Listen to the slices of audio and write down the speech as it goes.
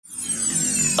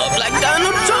Up like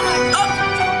Donald Trump. Up.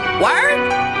 Word.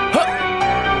 Up.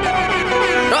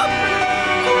 Up.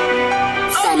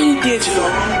 Semi-digital.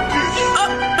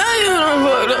 Up. Now you done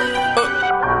fucked up.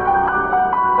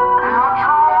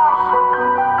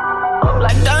 Up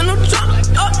like Donald Trump.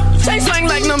 Up. Say swing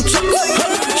like them Trump.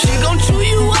 She gon' chew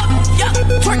you up. Yeah.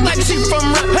 Twerk like she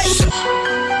from rap. Hey.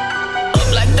 Up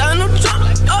like Donald Trump.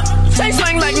 Up. Say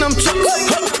swing like them Trump.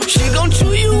 She gon'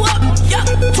 chew you up. Yeah.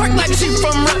 Twerk like she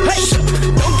from rap. Hey.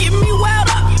 Don't get me wild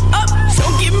up. Up.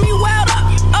 Don't get me wild up.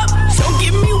 Up. Don't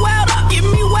get me wild up. Get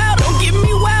me wild. Don't get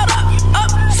me wild up. Up.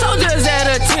 Soldiers at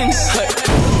a 10. Hey.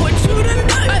 What you done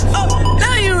done? Hey. Up.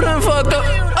 Now you done fucked up.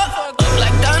 Up. Up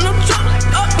like Donald Trump.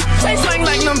 Up. Say swing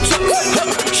like them Trump.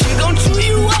 She gon' chew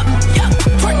you up. Yeah.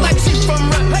 Twerk like she from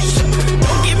rap. Hey.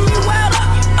 Don't get me wild up.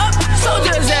 Up.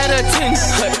 Soldiers at a 10.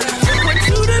 Hey. What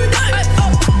you done done? Hey.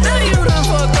 Up. Now you done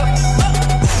fucked up. Up.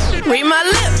 Read my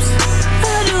lips.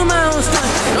 I do my own stuff.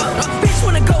 Bitch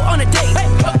wanna go on a date. Hey.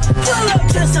 Pull up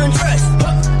just undressed.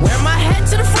 Wear my hat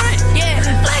to the front. Yeah.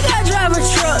 Like I drive a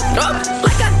truck.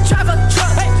 Like I drive a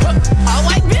truck. Hey. All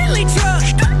white Bentley truck.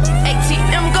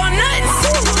 ATM go nuts.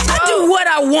 I do what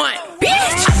I want.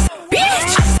 Bitch.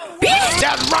 Bitch. Bitch.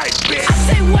 That's right, bitch. I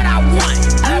say what I want.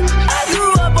 I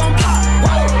grew up on pop.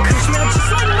 Kush smell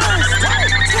just like musk.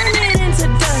 Turn it into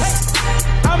dust.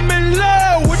 I'm in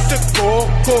love with the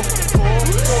coco.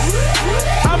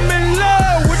 I'm in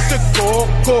love with the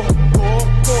coco.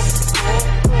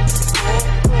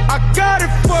 I got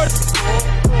it for.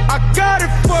 I got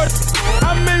it for.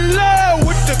 I'm in love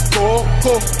with the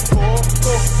coco.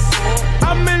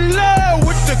 I'm in love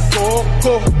with the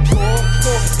coco.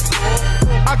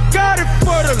 I got it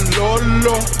for the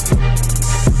Lolo.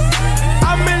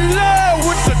 I'm in love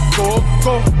with the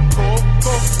coco.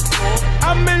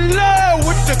 I'm in love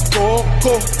with the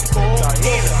coco.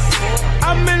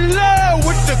 I'm in love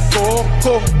with the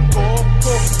coco.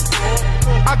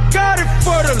 I got it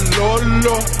for the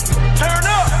Lolo. Turn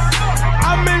up.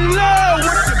 I'm in love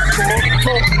with the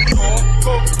coco.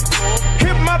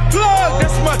 Hit my plug,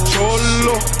 that's my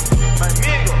cholo.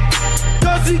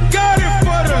 Cause he got it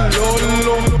for the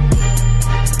Lolo.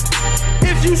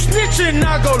 If you snitching, I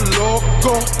go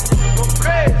loco.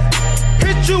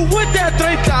 Hit you with that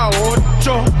 38.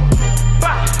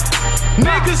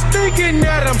 Niggas thinking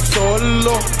that I'm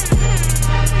solo.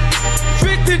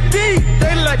 50 deep,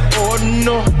 they like, oh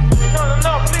no.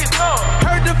 No, please no.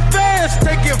 Heard the fans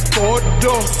taking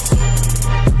photos.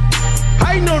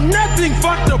 I know nothing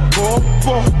but the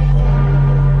popo.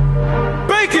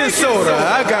 Baking soda,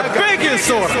 I got baking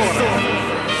soda.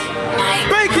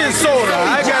 Baking soda,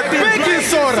 I got baking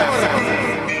soda.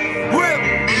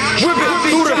 Whip it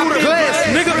through the glass,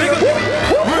 nigga.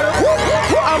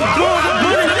 I'm blowing the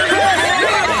money fast.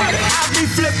 I be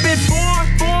flipping four.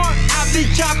 I be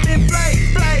chopping blade.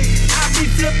 I be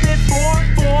flipping four.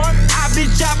 I be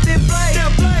chopping blade. I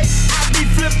be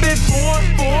flipping four.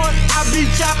 I be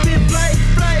chopping blade.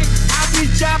 I be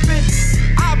chopping.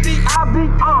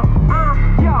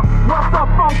 Yeah. What's up,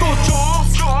 Uncle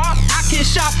Charles? I can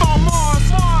shop on Mars.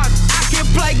 I can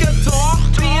play guitar.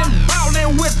 Being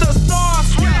ballin' with the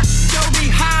stars. Jody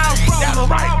high roller.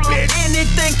 Right, bitch.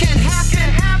 Anything can happen.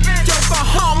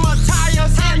 Yokohama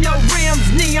tires and your rims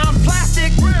neon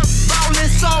plastic. Ballin'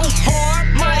 so hard,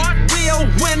 like real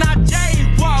when I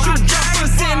jaywalk. Shoot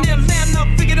jumpers in Atlanta.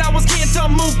 Figured I was getting to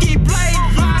Mookie Blade.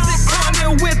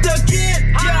 Coming with the kid.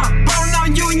 Yeah, ballin'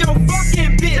 on you and your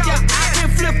fucking bitch. Yeah, I can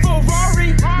flip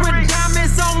Ferrari with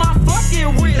diamonds on my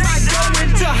fucking wrist. I go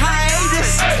into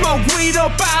hiatus, smoke weed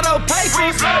up out of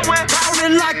papers.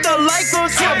 Ballin' like the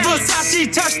Lakers. Yeah, Versace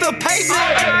touch the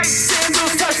pavement.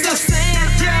 Sandals touch the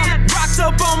sand. Yeah, rocks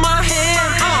up on my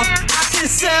hand. I can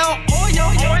sell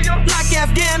oil like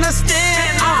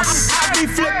Afghanistan. I be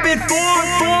flipping four.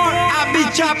 I be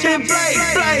chopping blade.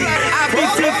 I be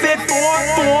flipping four.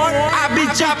 I be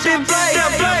chopping blade.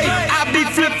 I be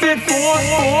flipping four.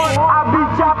 I be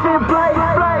chopping blade.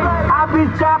 I be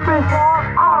chopping.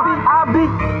 I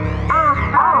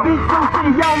be sushi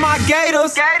on my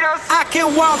gators. I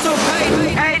can walk to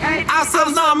pay.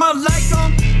 Assalamu alaikum.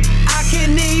 I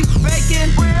can eat bacon.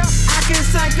 I can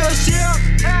sink a ship.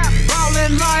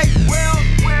 Ballin' like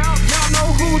y'all know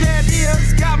who that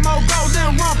is. Got more gold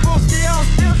than Rumple still.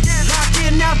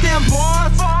 Locking out them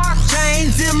bars.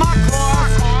 Chains in my car.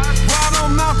 Brought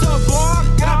them out the bar.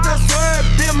 Got the swerve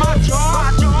in my jaw.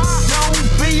 Don't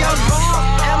be a ball.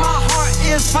 And my heart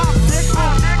is popsicle.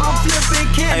 I'm flipping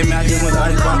candy. Hey man, I just went to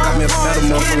Ice Bar, got me a better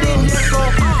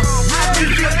motherfucker.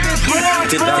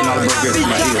 $10,000 burger for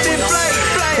my ear.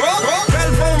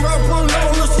 California rock pulling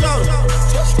up on the show.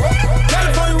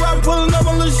 California rock pulling up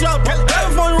on the show.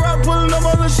 California rock pulling up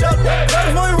on the show. shelter.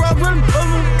 California rock, really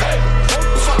pullin'.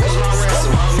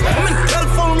 I'm in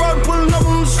California rock, pullin' up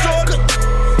on the shoulder.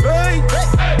 Hey,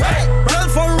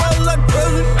 California rock like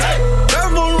president.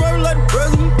 California rock like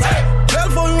president.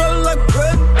 California rock like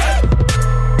president.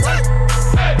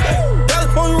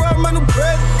 California rock, my new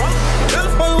president.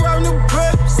 California rock, new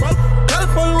president.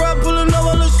 California rock, pullin' up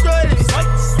on the straight.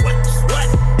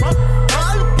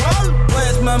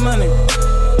 Where's my money?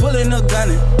 Pullin' up,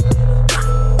 gunning.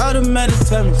 Automatic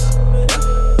tummies.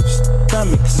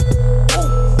 Stomachs.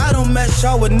 I don't match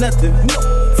y'all with nothing.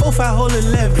 4, 5, hole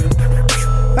 11.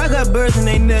 I got birds and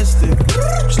they nested.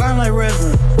 Slime like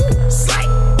Reverend.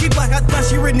 Keep like I thought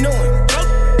she renewing.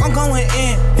 I'm going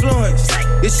influence.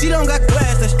 If she don't got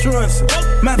class, that's truancy.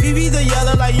 My BB's are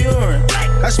yellow like urine.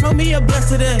 I smoke me a blunt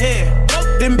to the head.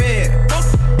 Then bed.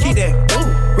 Keep that.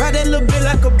 Ride that little bit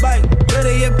like a bike.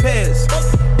 Better your pets.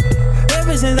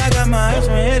 Ever since I got my eyes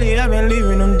from Eddie, I've been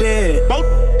leaving them dead.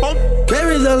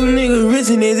 Carries all the niggas rich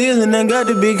in his ears and I got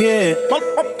the big head.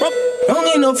 Don't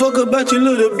give no fuck about you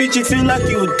little bitch, you feel like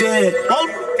you dead.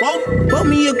 Bought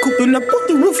me a coupe and I put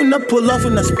the roof and I pull off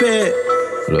and I sped.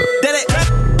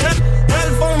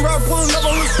 California rock pulling up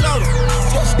on the shoulder.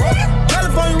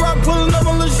 California rock pulling up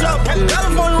on the shoulder.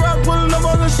 California rock pulling up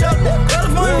on the shoulder.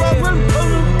 California rock really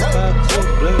pulling up.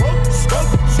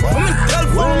 I'm in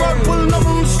California rock pulling up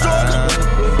on the shoulder.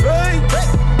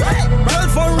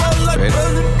 California rock like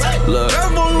president. Look,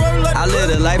 I live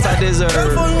the life I deserve.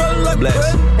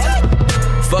 Bless.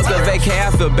 Fuck a vacay,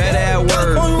 I feel better at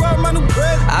work.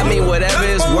 I mean whatever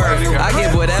it's worth. I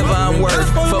give whatever I'm worth.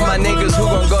 For my niggas who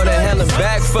gon' go to hell and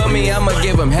back for me, I'ma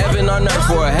give them heaven on earth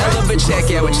for a hell of a check.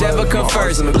 Yeah, whichever come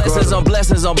first. Blessings on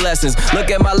blessings on blessings. Look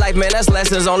at my life, man, that's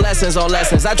lessons on lessons on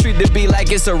lessons. I treat the beat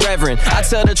like it's a reverend. I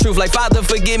tell the truth like, Father,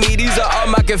 forgive me. These are all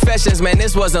my confessions, man.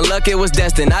 This wasn't luck, it was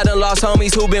destined. I done lost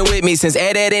homies who been with me since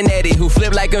Ed and Eddie, who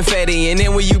flip like confetti. And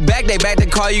then when you back, they back to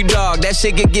call you dog. That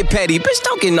shit can get petty. Bitch,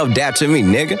 don't get no dap to me,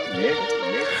 nigga.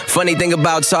 Funny thing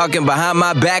about talking behind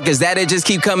my back is that it just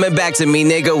keep coming back to me,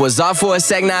 nigga. Was off for a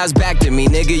sec, now it's back to me,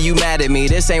 nigga. You mad at me?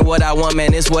 This ain't what I want,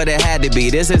 man. This what it had to be.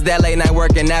 This is that late night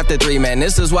working after 3, man.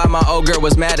 This is why my old girl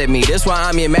was mad at me. This why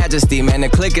I'm your majesty, man. The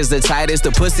click is the tightest,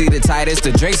 the pussy the tightest,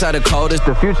 the drinks are the coldest,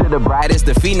 the future the brightest,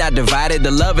 the feet not divided,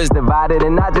 the love is divided,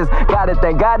 and I just gotta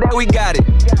thank God that we got it.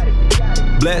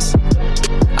 Bless.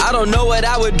 I don't know what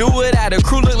I would do without a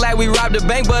crew. Look like we robbed a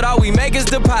bank, but all we make is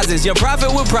deposits. Young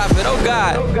profit with profit, oh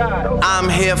God. I'm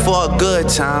here for a good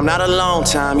time, not a long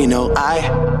time, you know. I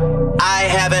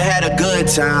haven't had a good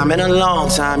time in a long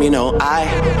time, you know.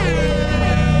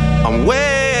 I'm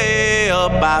way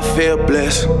up, I feel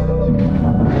blessed.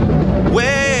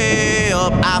 Way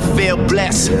up, I feel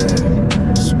blessed.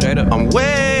 Straight up. I'm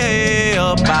way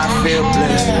up, I feel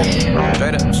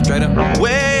blessed. Straight up.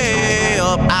 Way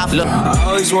up, I feel. Look, I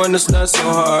always wanted to stunt so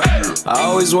hard. I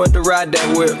always wanted to ride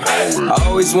that whip. I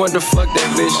always wanted to fuck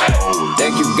that bitch.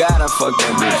 Thank you God I fuck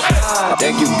that bitch.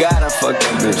 Thank you God I fuck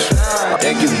that bitch.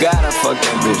 Thank you God I fuck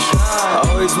that bitch. I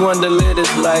always wanted to live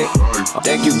this life.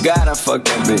 Thank you God I fuck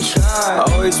that bitch. I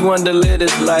always wanted to live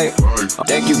this life.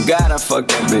 Thank you God I fuck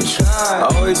that bitch. I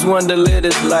always wanted to live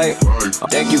this life.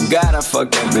 Thank you God I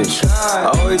fuck that bitch.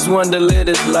 I always wanted to live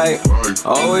this life.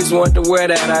 I always wanted to wear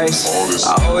that ice.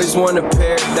 I always wanted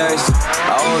paradise.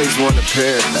 I always wanted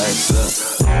paradise.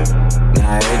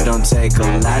 Nah, it don't take a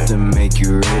lot to make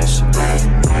you rich.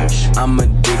 I'm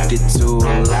addicted to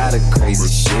a lot of crazy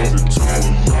shit.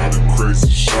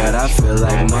 But I feel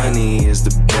like money is the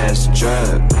best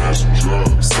drug.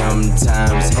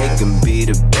 Sometimes hate can be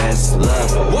the best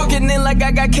love. Walking in like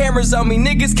I got cameras on me.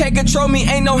 Niggas can't control me,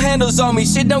 ain't no handles on me.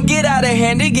 Shit don't get out of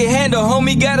hand, it get handled.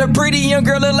 Homie got a pretty young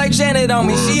girl look like Janet on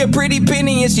me. She a pretty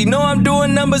penny and she know I'm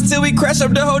doing numbers till we crash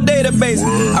up the whole database.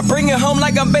 I bring it home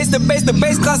like I'm base to base. The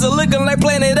base closet looking like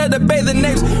Planet of the Bathing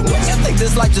Apes. What you think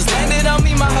this life just landed on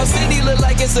me? My whole city look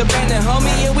like it's abandoned,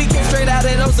 homie. And we came straight out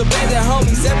of those abandoned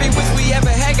homies. Every wish we ever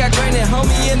had got granted,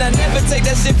 homie. And I never take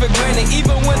that shit for granted.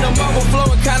 Even when the marble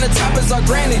flowing, kinda toppers are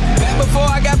granted. Back before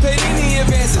I got paid any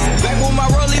advances. Back when my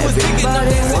rollie was kicking up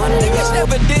dancing. Niggas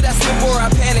never did, I slip or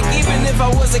I panic. Even if I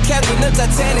was a captain of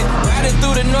Titanic. Riding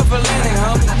through the North Atlantic,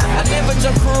 homie. I never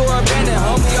jump crew or abandoned,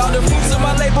 homie. All the fruits of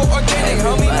my label organic,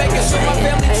 homie. Making sure my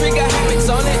family tree got hammocks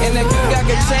on it. And that good guy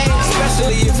can change,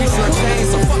 especially if you short change.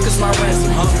 So fuck is my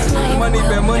ransom, homie. Money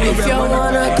bad, money bad. If y'all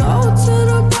wanna go to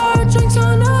the bar, drinks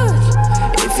on us.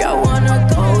 If y'all wanna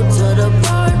go to the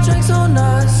bar, drinks on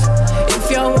us.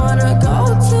 If y'all wanna go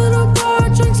to the bar,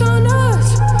 drinks on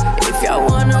us. If y'all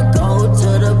wanna go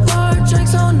to the bar,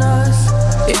 drinks on us.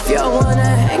 If y'all wanna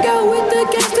hang out with the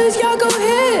gangsters, y'all go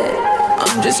ahead.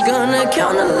 I'm just gonna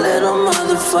count a little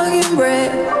motherfucking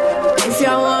bread. If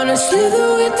y'all wanna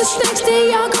slither with the snakes,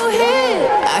 then y'all go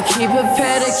ahead. I keep a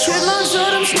pedicure long so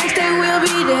them snakes, they will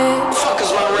be dead. Fuck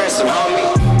is my ransom,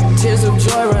 homie? Tears of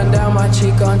joy run down my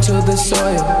cheek onto the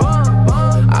soil.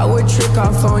 I would trick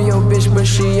off on your bitch, but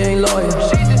she ain't loyal.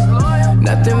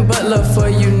 Nothing but love for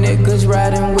you niggas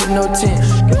riding with no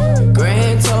tent.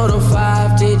 Grand total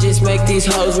 5 digits, make these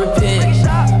hoes repent.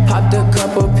 Popped a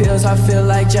couple pills, I feel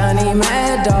like Johnny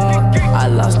Mad Dog. I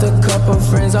lost a couple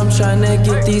friends, I'm tryna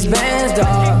get these bands,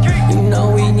 dog. You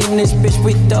know we in this bitch,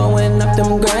 we throwing up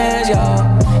them grands, y'all.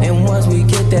 And once we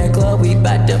get that club, we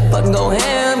bout to fucking go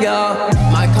ham, y'all.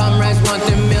 My comrades want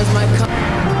them meals,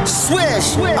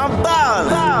 Swish, I'm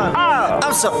ballin'.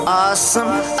 I'm so awesome.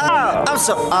 I'm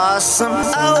so awesome.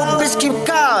 Oh, bitch keep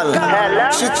calling.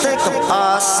 She think I'm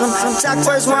awesome.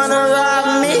 Tacos wanna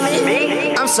rob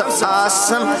me. I'm so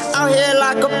awesome. Out here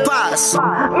like a boss.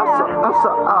 I'm so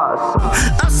awesome.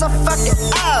 I'm so fucking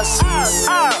awesome.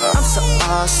 I'm so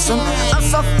awesome. I'm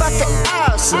so fucking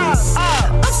awesome.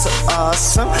 I'm so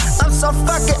awesome. I'm so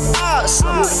fucking awesome.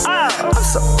 I'm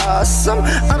so awesome.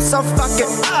 I'm so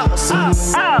fucking awesome.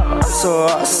 I'm so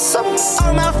awesome.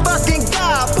 Oh my fucking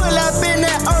god, pull up in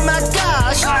there, oh my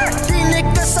gosh. These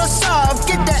niggas so soft,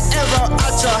 get that arrow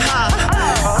out your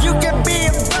heart. You can be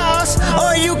a boss,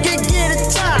 or you can get a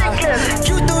job.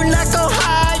 You do not go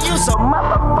high, you so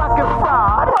motherfucking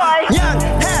fraud. Young,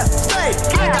 half fake,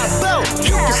 I got both,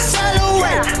 you can sail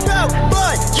away. Bro,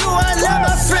 boy, you are not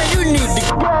my friend, you need to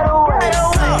get away.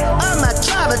 I'm a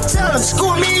driver, tell him,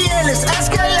 school me in this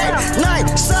Escalade. Night,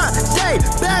 sun, day,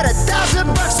 bet $1,000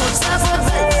 on top of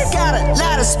it. Got a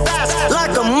lot of spots,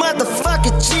 like a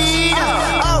motherfucking cheater.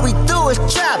 All we do is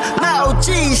trap, my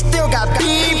OG still got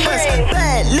beepers.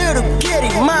 Bad little kitty,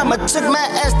 mama took my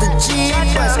ass to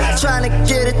G-Bus. Tryna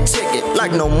get a ticket,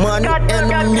 like no money in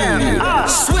the meter.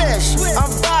 Swish,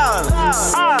 I'm ballin'.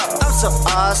 I'm so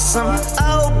awesome.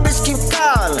 Oh, bitch keep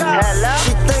calling.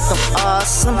 She think I'm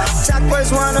awesome.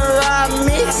 Tacos wanna rob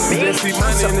me. I'm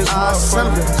so awesome.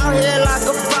 Out here like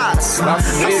a boss. I'm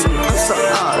so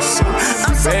awesome.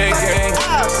 I'm so fucking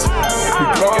awesome.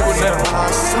 I'm so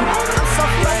awesome. I'm so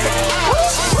fucking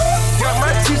awesome. Got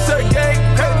my t-shirt gang,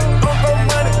 hey, Uncle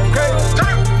money, crazy.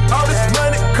 All this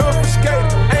money confiscated,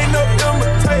 ain't no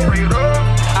imitator.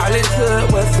 All this hood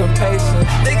with some patience.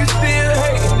 Niggas still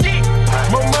hating.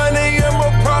 More money and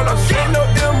more problems, ain't no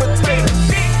imitator.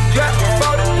 Got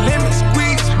 40 limit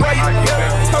squeeze, why you never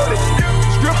told it?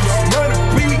 Strippers, money,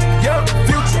 weed, young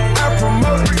future, I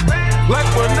promote it. Like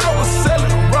when I was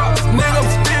selling rocks, nigga, I'm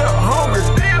still hungry.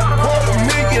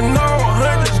 $250,000 on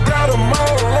hundreds, got them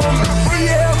all on me.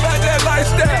 Yeah, about that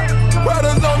lifestyle,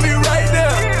 brothers on me right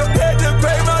now. Had to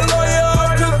pay my lawyer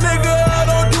off, cause nigga, I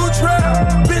don't do trap.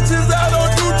 Bitches, I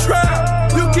don't do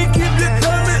trap. You can keep your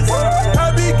comments,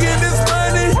 I be getting this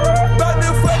money. About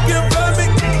to fucking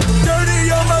vomit.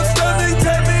 Dirty on my stomach,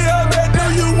 tell me how bad do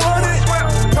you want it?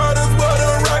 Part of what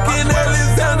I'm rocking,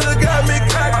 Alexander got me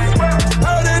cocky.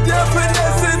 All that damn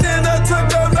finessing, then I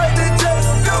took off like the Jets.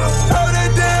 All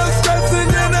that damn stressing,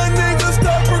 then a nigga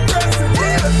start progressing.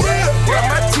 Got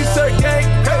my t-shirt gang,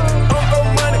 hey, Uncle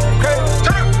money, crazy.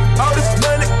 All this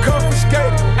money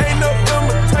confiscated, ain't no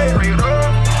imitator.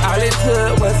 All this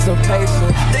hood with some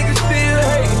patience. Niggas still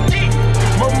hating.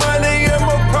 More money and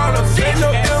more problems, ain't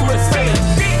no imitator.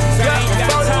 Got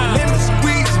 40 limit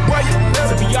squeeze, why you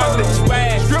never Be all that you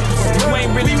ask, you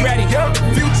ain't really ready. Young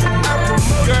future, I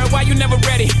promote. Girl, why you never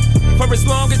ready? For as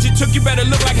long as you took, you better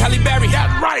look like Halle Berry.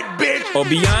 That's right, bitch. Or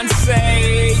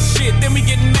Beyonce, shit, then we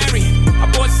getting married. I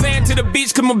bought sand to the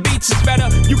beach, cause my beach is better.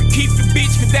 You can keep the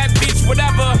beach, cause that beach,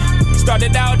 whatever.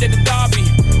 Started out at the Derby,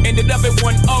 ended up at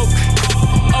One Oak.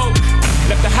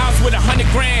 Left the house with $100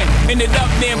 grand, ended up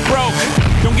being broke.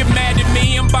 Don't get mad at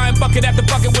me, I'm buying bucket after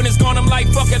bucket. When it's gone, I'm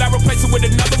like, fuck it, I replace it with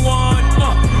another one.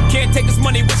 Can't take this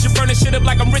money, rich and burn shit up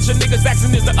like I'm richer. Niggas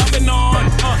asking, is the oven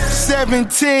on?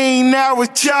 17, now we're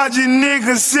charging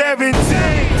niggas 17.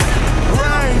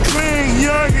 Ryan Clean,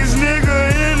 youngest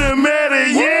nigga in the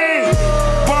Medellin.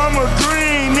 Bomber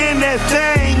Green in that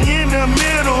thing in the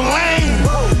middle lane.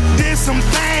 Did some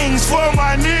things for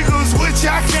my niggas which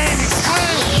I can't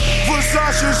explain.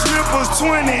 Versace slippers,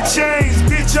 20 chains,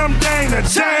 bitch, I'm Dana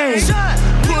James.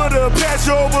 Put a patch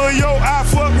over your eye,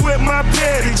 fuck with my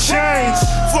petty change.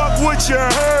 Fuck what you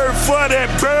heard for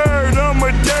that bird, I'm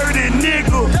a dirty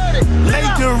nigga.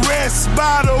 Laid the rest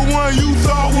by the one you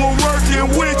thought were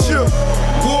working with you.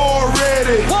 War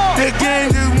ready, the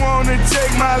gang just wanna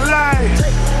take my life.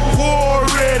 War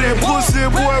ready, pussy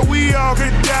boy, we all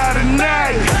could die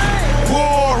tonight.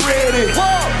 War ready,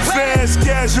 fast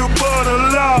casual but a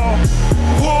law.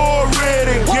 War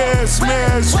ready, gas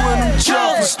mask when them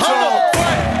choppers talk.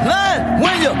 Front line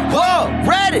when you walk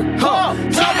ready, huh?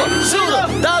 Chopper, shoot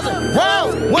 1,000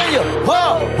 rounds when you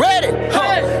walk ready,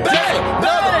 huh? That's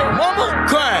another mama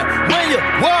crying when you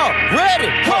walk ready,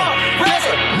 huh? That's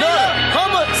another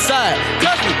homicide,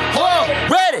 cause we walk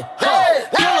ready, huh?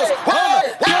 Killers, homie,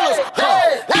 killers, huh?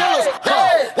 Killers, huh?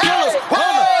 Killers,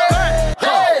 homie,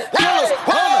 huh? Killers,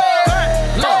 homie,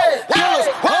 killers,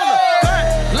 homie,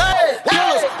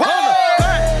 killers, homie,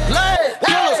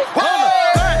 killers, homie,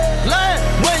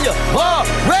 when you walk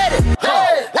ready,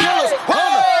 huh? Killers,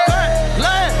 homie,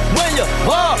 when you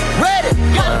walk ready,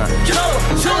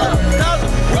 shoot 1,000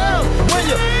 rounds when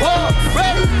you walk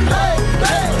ready,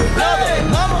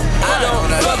 I don't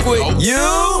fuck with you.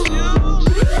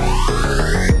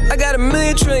 I got a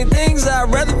million trillion things I'd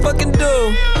rather fucking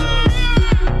do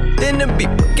than to be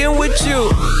fucking with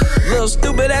you. Little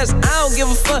stupid ass, I don't give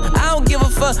a fuck. I don't give a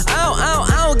fuck.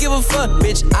 I don't give a fuck,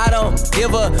 bitch. I don't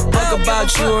give a fuck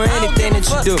about you or anything that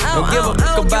you do. Don't give a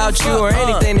fuck about you or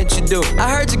anything that you do. I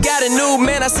heard you got a new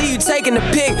man. I see you taking a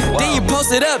pic. Then you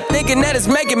post it up, thinking that it's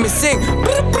making me sick.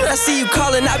 I see you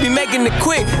calling, I be making it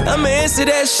quick. I'ma answer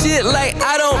that shit like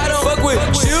I don't fuck with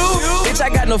you. Bitch, I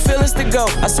got no feelings to go.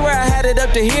 I swear I had it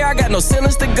up to here. I got no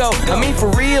ceilings to go. I mean for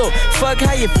real. Fuck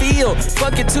how you feel.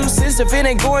 Fuck it 2 cents if it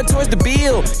ain't going towards the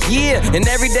bill. Yeah, and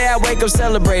every day I wake up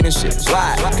celebrating shit.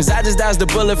 Why? Cause I just dodged a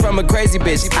bullet from a crazy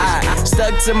bitch. I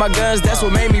stuck to my guns, that's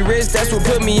what made me rich. That's what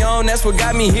put me on, that's what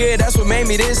got me here. That's what made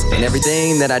me this. And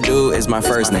everything that I do is my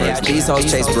first name. These hoes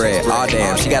chase bread, aw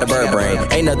damn, she got a bird brain.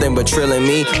 Ain't nothing but trilling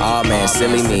me, aw man,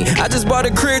 silly me. I just bought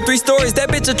a crib, 3 stories, that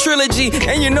bitch a trilogy.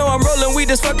 And you know I'm rolling weed,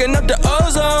 just fucking up the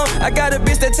ozone. I got a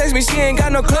bitch that text me, she ain't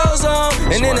got no clothes on.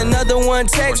 And then another one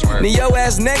text me, your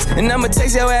ass next. And I'ma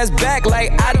text your ass back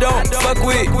like I don't fuck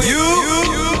with you.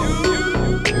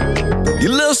 You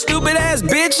little stupid ass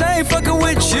bitch, I ain't fucking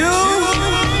with you.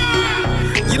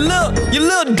 You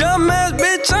little dumb ass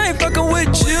bitch, I ain't fucking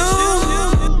with you.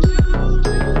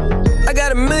 I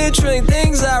got a million trillion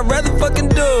things I'd rather fucking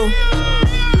do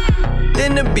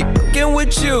than to be fucking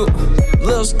with you.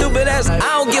 Little stupid ass, I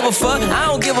don't give a fuck. I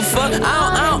don't give a fuck.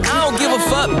 I don't give a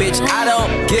fuck, bitch. I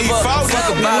don't give a fuck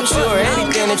about you or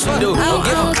anything that you do. Don't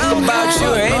give a fuck about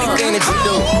you or anything that you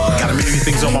do. Got a million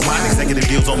things on my mind, executive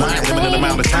deals on mine, limited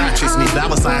amount of time, chasing these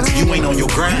dollar signs. You ain't on your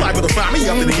grind. You liable to find me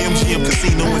up in the MGM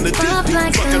casino in the deep.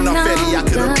 Fucking off Betty, I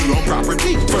could've put on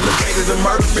property. From the greatest of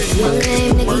murder, bitch.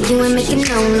 Nigga, you ain't making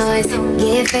no noise.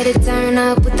 Get ready to turn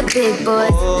up with the big boys.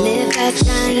 Live fast,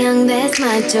 die young, that's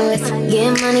my choice.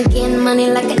 Get money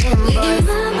like an invoice.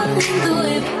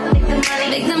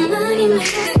 Make the money, make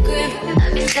the grip.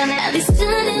 I be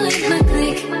stunning with my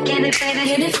click. Get it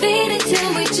faded till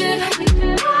we trip.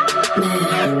 Man,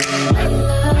 I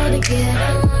love to get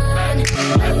on.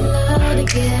 I love to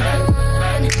get on.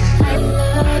 I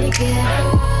love to get on. I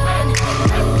love to get on.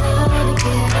 I love to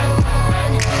get on.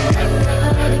 I love to get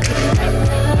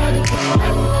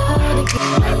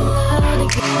on.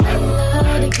 I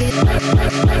love to get on. I love to get on.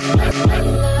 I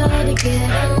love to get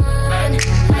on.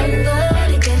 I love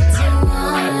to get you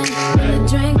on. When the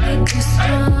drink get too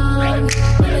strong,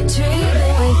 when the treat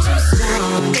way too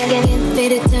strong. Get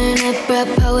faded, turn up, bro,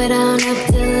 pull it on up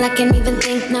till I can't even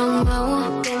think no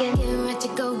more. Get ready to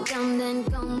go dumb, then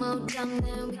go more dumb,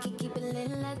 then we can keep it lit,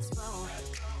 let's roll.